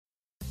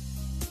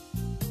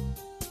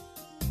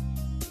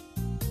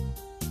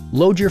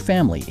Load your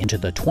family into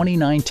the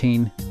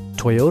 2019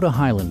 Toyota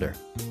Highlander.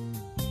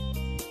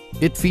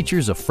 It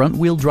features a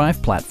front-wheel drive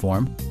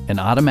platform, an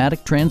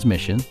automatic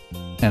transmission,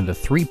 and a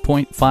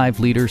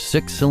 3.5-liter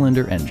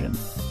six-cylinder engine.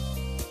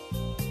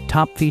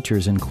 Top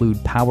features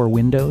include power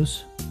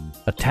windows,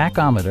 a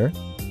tachometer,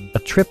 a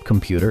trip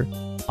computer,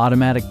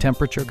 automatic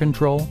temperature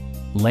control,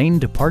 lane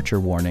departure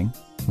warning,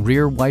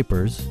 rear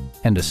wipers,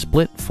 and a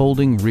split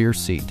folding rear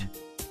seat.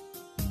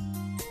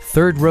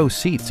 Third-row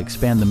seats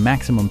expand the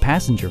maximum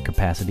passenger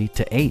capacity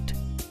to 8.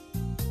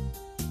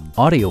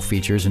 Audio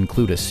features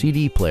include a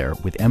CD player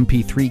with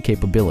MP3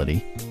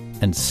 capability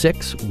and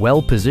 6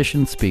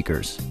 well-positioned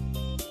speakers.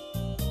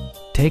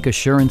 Take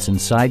assurance in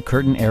side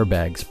curtain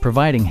airbags,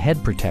 providing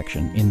head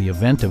protection in the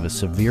event of a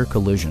severe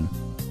collision.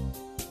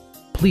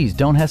 Please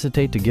don't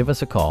hesitate to give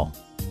us a call.